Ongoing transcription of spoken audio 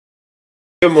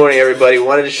Good morning, everybody.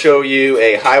 Wanted to show you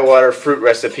a high water fruit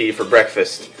recipe for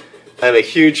breakfast. I'm a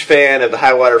huge fan of the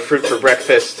high water fruit for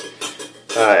breakfast.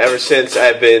 Ever since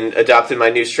I've been adopting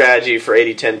my new strategy for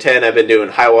 80-10-10, I've been doing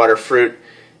high water fruit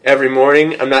every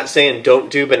morning. I'm not saying don't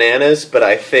do bananas, but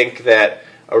I think that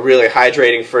a really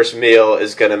hydrating first meal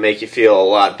is going to make you feel a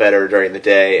lot better during the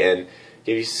day and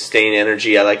give you sustained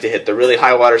energy. I like to hit the really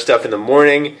high water stuff in the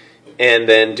morning and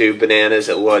then do bananas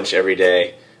at lunch every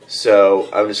day. So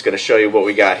I'm just going to show you what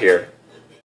we got here.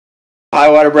 High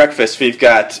water breakfast, we've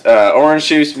got orange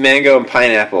juice, mango, and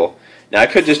pineapple. Now I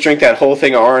could just drink that whole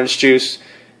thing of orange juice,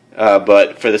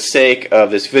 but for the sake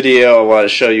of this video I want to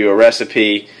show you a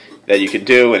recipe that you can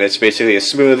do, and it's basically a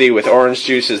smoothie with orange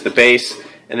juice as the base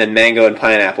and then mango and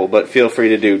pineapple. But feel free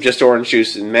to do just orange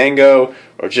juice and mango,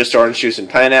 or just orange juice and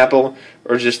pineapple,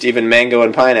 or just even mango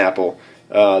and pineapple.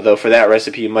 Though for that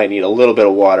recipe you might need a little bit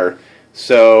of water.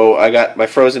 So I got my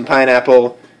frozen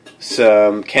pineapple,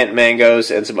 some Kent mangoes,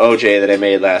 and some OJ that I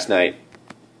made last night.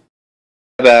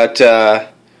 About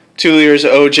 2 liters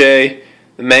of OJ,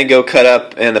 the mango cut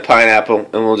up, and the pineapple,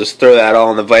 and we'll just throw that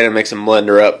all in the Vitamix and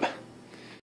blender up.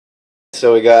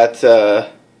 So we got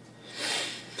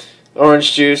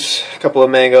orange juice, a couple of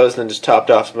mangoes, and then just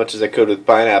topped off as much as I could with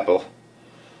pineapple.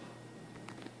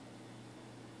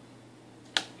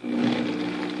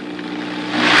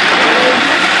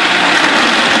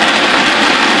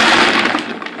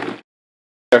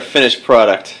 Our finished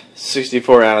product,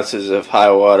 64 ounces of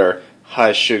high water,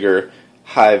 high sugar,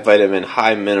 high vitamin,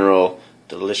 high mineral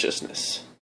deliciousness.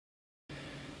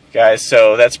 Guys,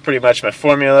 so that's pretty much my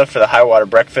formula for the high water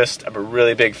breakfast. I'm a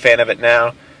really big fan of it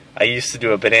now. I used to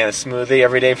do a banana smoothie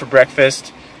every day for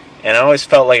breakfast, and I always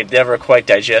felt like it never quite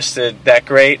digested that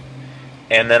great.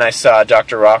 And then I saw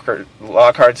Dr.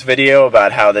 Lockhart's video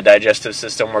about how the digestive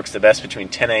system works the best between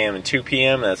 10 a.m. and 2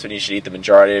 p.m. and that's when you should eat the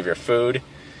majority of your food.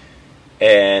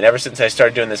 And ever since I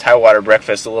started doing this high water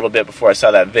breakfast a little bit before I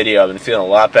saw that video, I've been feeling a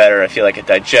lot better. I feel like it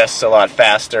digests a lot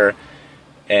faster,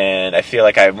 and I feel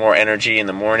like I have more energy in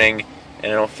the morning,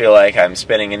 and I don't feel like I'm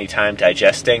spending any time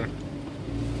digesting,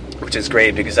 which is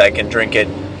great because I can drink it,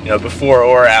 before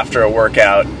or after a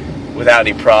workout without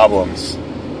any problems.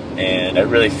 And I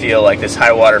really feel like this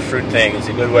high water fruit thing is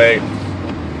a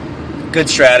good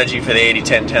strategy for the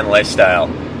 80-10-10 lifestyle.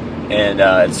 And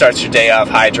it starts your day off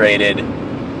hydrated.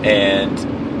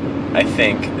 And I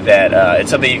think that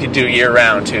it's something you can do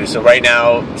year-round too. So right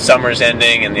now, summer's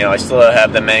ending, and I still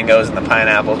have the mangoes and the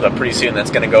pineapples, but pretty soon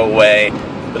that's going to go away.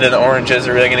 But then the oranges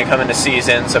are really going to come into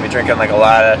season, so I'll be drinking like a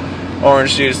lot of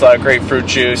orange juice, a lot of grapefruit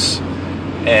juice,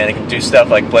 and I can do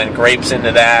stuff like blend grapes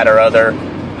into that or other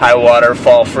high-water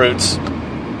fall fruits.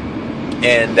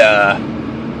 And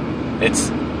it's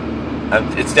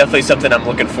definitely something I'm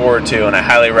looking forward to, and I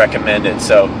highly recommend it.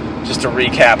 So just to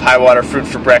recap, high water fruit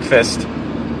for breakfast,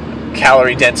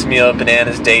 calorie dense meal,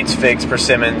 bananas, dates, figs,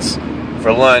 persimmons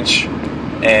for lunch,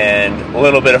 and a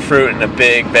little bit of fruit and a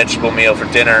big vegetable meal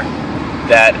for dinner.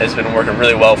 That has been working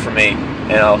really well for me,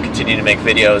 and I'll continue to make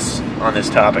videos on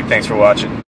this topic. Thanks for watching.